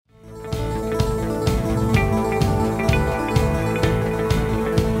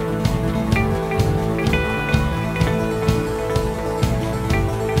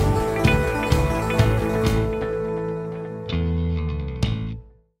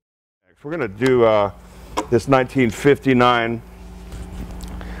We're going to do this 1959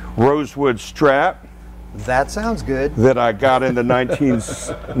 Rosewood Strat. That sounds good. That I got in the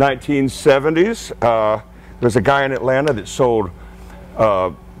 1970s. There's a guy in Atlanta that sold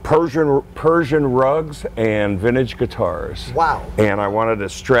Persian rugs and vintage guitars. Wow. And I wanted a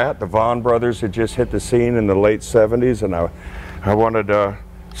Strat. The Vaughan brothers had just hit the scene in the late 70s, and I wanted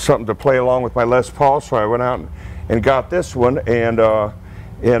something to play along with my Les Paul, so I went out and got this one, and I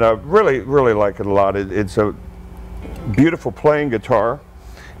really like it a lot. It's a beautiful playing guitar,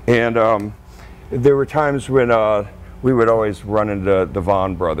 and there were times when we would always run into the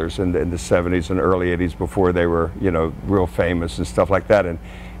Vaughan brothers in the 70s and early 80s before they were, you know, real famous and stuff like that. And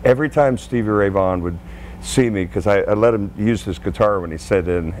every time Stevie Ray Vaughan would see me, because I let him use this guitar when he sat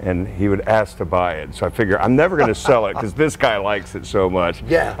in, and he would ask to buy it. So I figure I'm never going to sell it because this guy likes it so much.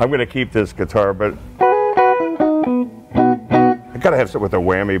 Yeah. I'm going to keep this guitar, but I got to have something with a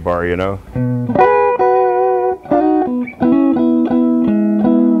whammy bar, you know.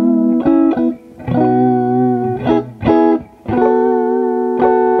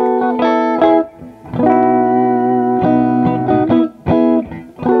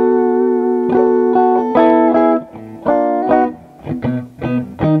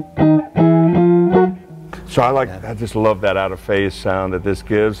 So I just love that out of phase sound that this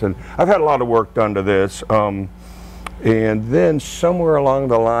gives, and I've had a lot of work done to this. And then somewhere along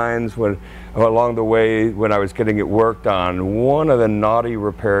the lines, along the way when I was getting it worked on, one of the naughty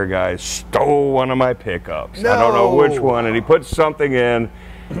repair guys stole one of my pickups. No. I don't know which one, and he put something in.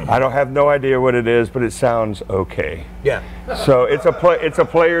 I don't have no idea what it is, but it sounds okay. Yeah. So it's a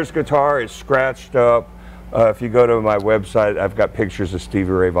player's guitar. It's scratched up. If you go to my website, I've got pictures of Stevie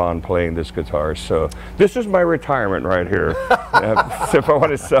Ray Vaughan playing this guitar. So this is my retirement right here. If I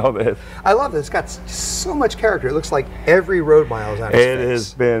want to sell this. I love this. It's got so much character. It looks like every road mile is on its It face.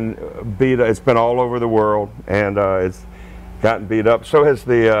 has been beat up. It's been all over the world, and it's gotten beat up. So has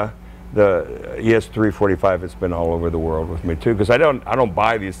the ES345. It's been all over the world with me too, because I don't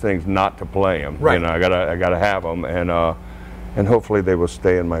buy these things not to play them. Right. You know, I gotta have them, and hopefully they will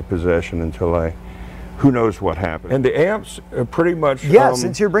stay in my possession until who knows what happens. And the amps are pretty much. Yeah,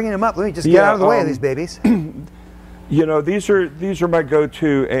 since you're bringing them up, let me just get out of the way of these babies. You know, these are my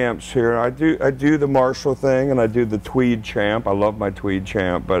go-to amps here. I do the Marshall thing, and I do the Tweed Champ. I love my Tweed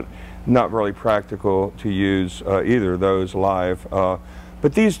Champ, but not really practical to use either of those live.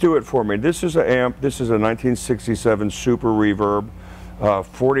 But these do it for me. This is an amp. This is a 1967 Super Reverb.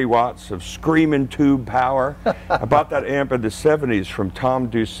 40 watts of screaming tube power. I bought that amp in the 70s from Tom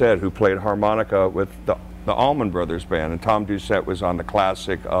Doucette, who played harmonica with the Allman Brothers Band. And Tom Doucette was on the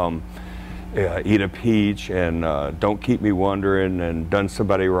classic Eat a Peach and Don't Keep Me Wondering and Done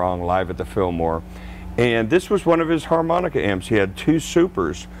Somebody Wrong live at the Fillmore. And this was one of his harmonica amps. He had two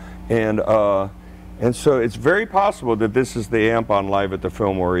Supers. And so it's very possible that this is the amp on Live at the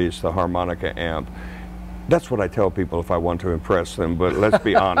Fillmore East, the harmonica amp. That's what I tell people if I want to impress them, but let's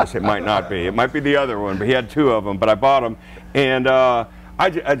be honest, it might not be. It might be the other one, but he had two of them, but I bought them, and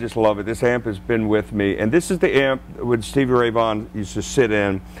I just love it. This amp has been with me, and this is the amp when Stevie Ray Vaughan used to sit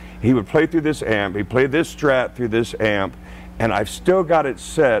in. He would play through this amp. He played this Strat through this amp, and I've still got it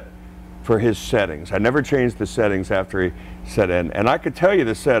set for his settings. I never changed the settings after he set in, and I could tell you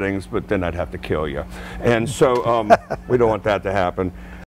the settings, but then I'd have to kill you. And so we don't want that to happen.